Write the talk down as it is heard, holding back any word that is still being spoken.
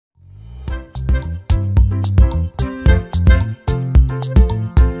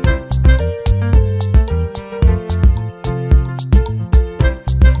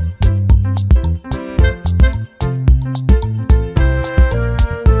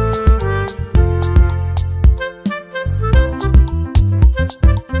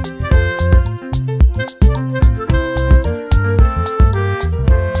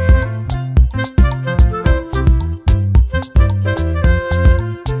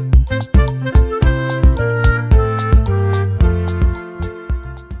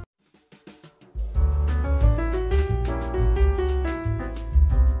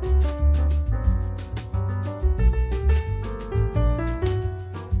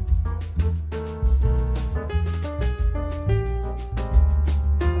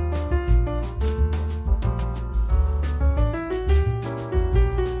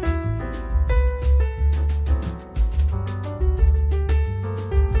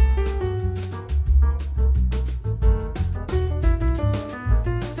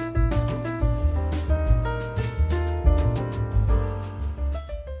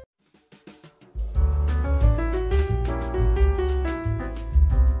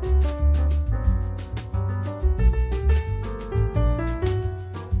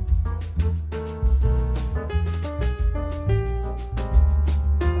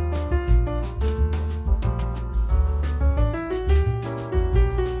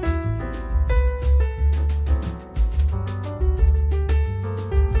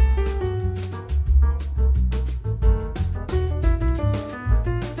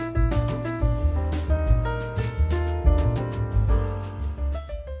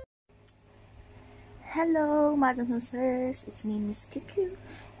Hello, Madam and Sirs, it's me, Miss QQ,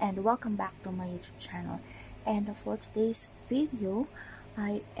 and welcome back to my YouTube channel. And for today's video,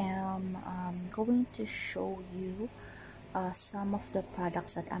 I am going to show you some of the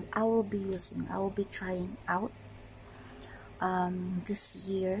products that I will be using. I will be trying out this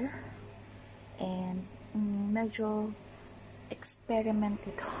year, and medyo experiment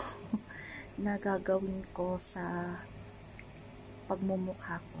ito na gagawin ko sa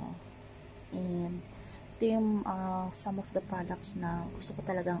pagmumukha ko. And ito yung some of the products na gusto ko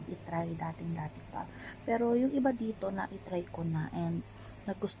talagang itry dating-dati pa. Pero yung iba dito na itry ko na and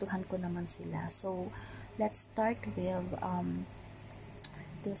nagustuhan ko naman sila. So, let's start with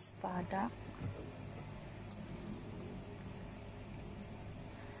this product.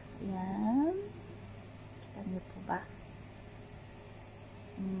 Yan. Kita niyo po ba?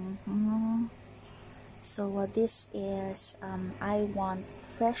 So, this is I Want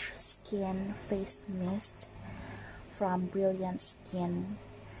Fresh Skin Face Mist from Brilliant Skin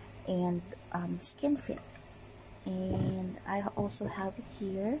and Skinfit. And I also have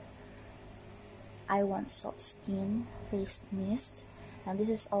here I Want Soft Skin Face Mist, and this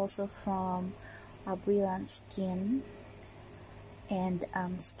is also from Brilliant Skin and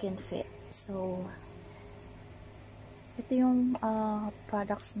Skinfit. So, ito yung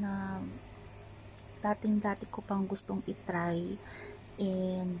products na dating-dati ko pang gustong itry,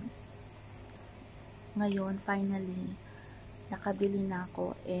 and ngayon finally nakabili na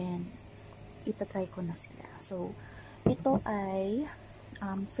ako and itatry ko na sila. So ito ay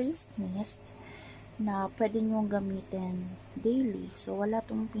face mist na pwede nyo gamitin daily. So wala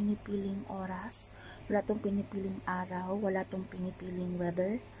tong pinipiling oras, wala tong pinipiling araw, wala tong pinipiling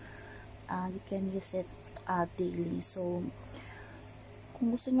weather. You can use it daily. So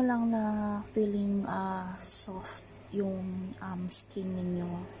kung gusto nyo lang na feeling soft yung skin ninyo,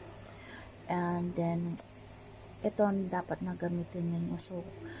 and then ito dapat na gamitin ninyo. So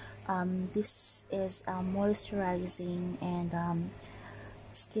this is moisturizing and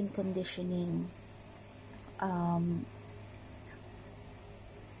skin conditioning,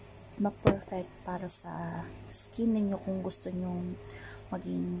 ma-perfect para sa skin ninyo kung gusto nyo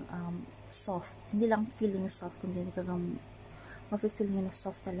maging soft. Hindi lang feeling soft, kundi talagang mafe-feel nyo na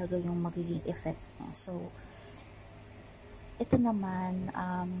soft talaga yung magiging effect niya. So, ito naman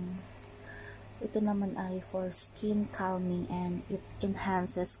ay for skin calming and it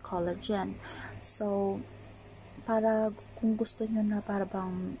enhances collagen. So, para kung gusto nyo na para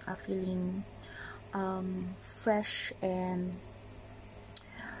bang feeling fresh and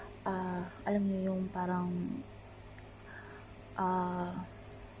alam nyo yung parang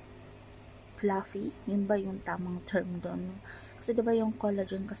fluffy, yun ba yung tamang term doon? Kasi diba yung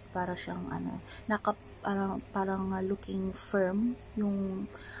collagen kasi para siyang parang looking firm yung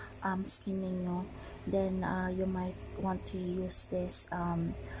skin ninyo. Then you might want to use this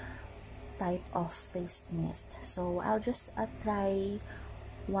type of face mist. So I'll just try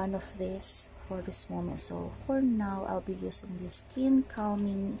one of this for this moment. So for now, I'll be using this skin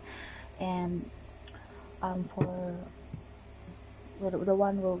calming, and for the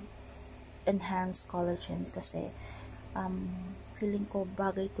one will enhance collagen kasi feeling ko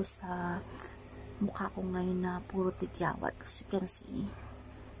bagay to sa mukha ko ngayon na puro tigyawat, as you can see,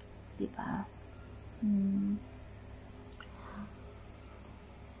 diba?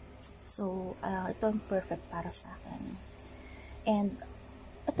 So ito ang perfect para sa akin. And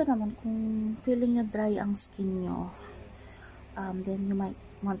ito naman, kung feeling nyo dry ang skin nyo, then you might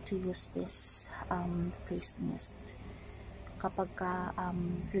want to use this face mist kapag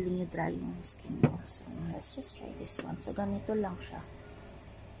feeling nyo dry yung skin nyo. So, let's just try this one. So, ganito lang siya.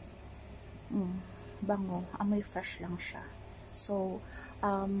 Bango. Amoy fresh lang siya. So,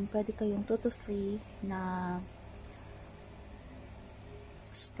 pwede kayong 2 to 3 na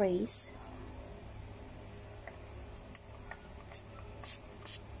sprays.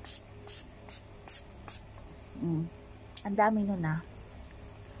 Ang dami nun na.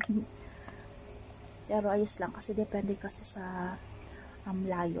 Pero ayos lang kasi depende kasi sa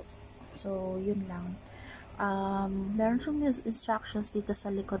layo. So, yun lang. Meron siyang instructions dito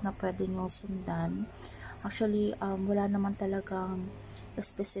sa likod na pwede nyo sundan. Actually, wala naman talagang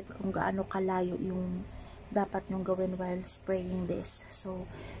specific kung gaano kalayo yung dapat nyong gawin while spraying this. So,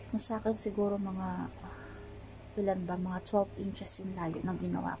 yung sa akin siguro mga ilan ba? Mga 12 inches yung layo na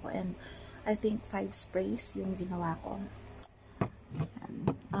ginawa ko. And I think 5 sprays yung ginawa ko.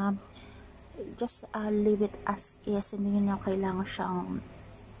 Just leave it as is. Hindi nyo kailangan siyang,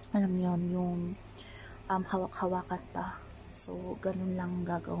 alam yun, yung hawak-hawakan pa. So, ganun lang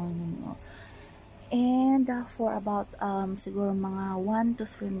gagawin niyo. And for about siguro mga 1 to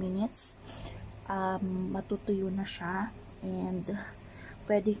 3 minutes, matutuyo na siya, and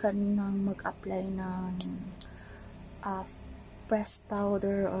pwede ka nang mag-apply ng pressed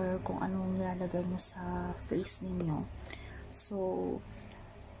powder or kung anong nilalagay nyo sa face ninyo. So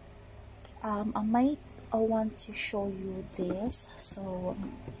I want to show you this. So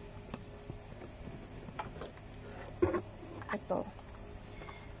ito.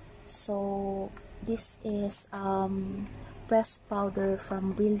 So this is pressed powder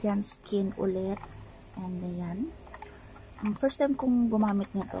from Brilliant Skin ulit. And ayan. First time kong gumamit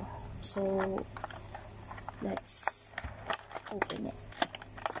nito. So let's open it.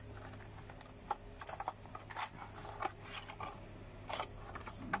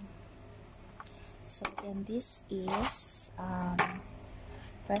 So and this is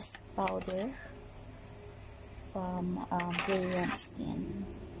pressed powder from Brilliant Skin.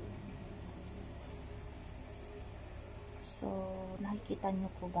 So nakikita nyo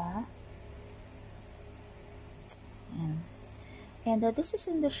po ba? Ayan. And this is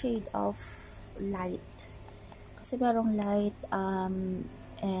in the shade of light. Kasi merong light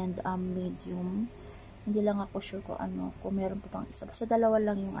and medium. Hindi lang ako sure kung ano, kung meron pa pang isa. Basta dalawa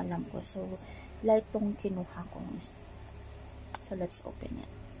lang yung alam ko. So light tong kinuha ko. So let's open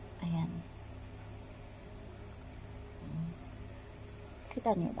it. Ayan.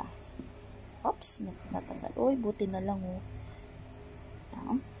 Kita niyo ba? Oops, natanggal. Uy, buti na lang oh.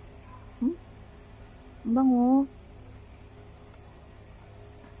 Bango.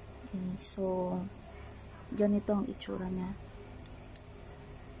 Okay, so ganito ang itsura niya.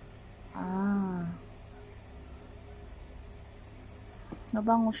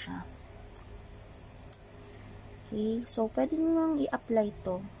 Mabango siya. Okay, so pwede nyo i-apply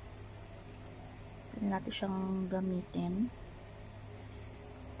to. Pwede natin siyang gamitin.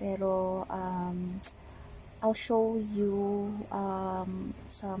 Pero I'll show you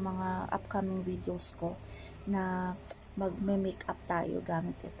sa mga upcoming videos ko na mag-makeup tayo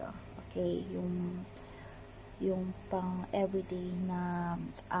gamit ito. Okay, yung pang everyday na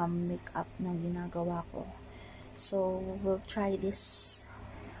makeup na ginagawa ko. So we'll try this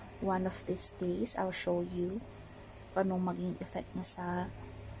one of these days. I'll show you anong maging effect niya sa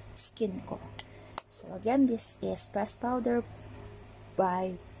skin ko. So again, this is pressed powder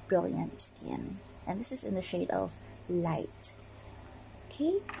by Brilliant Skin, and this is in the shade of light.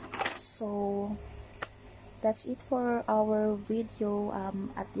 Okay, so that's it for our video.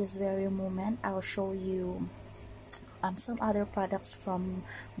 At this very moment, I'll show you some other products from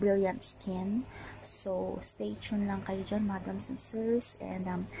Brilliant Skin. So stay tuned lang kayo dyan, madams and sirs,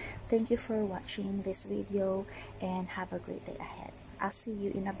 and thank you for watching this video, and have a great day ahead. I'll see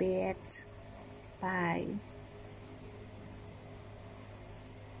you in a bit. Bye.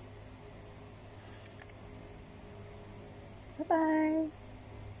 Bye-bye.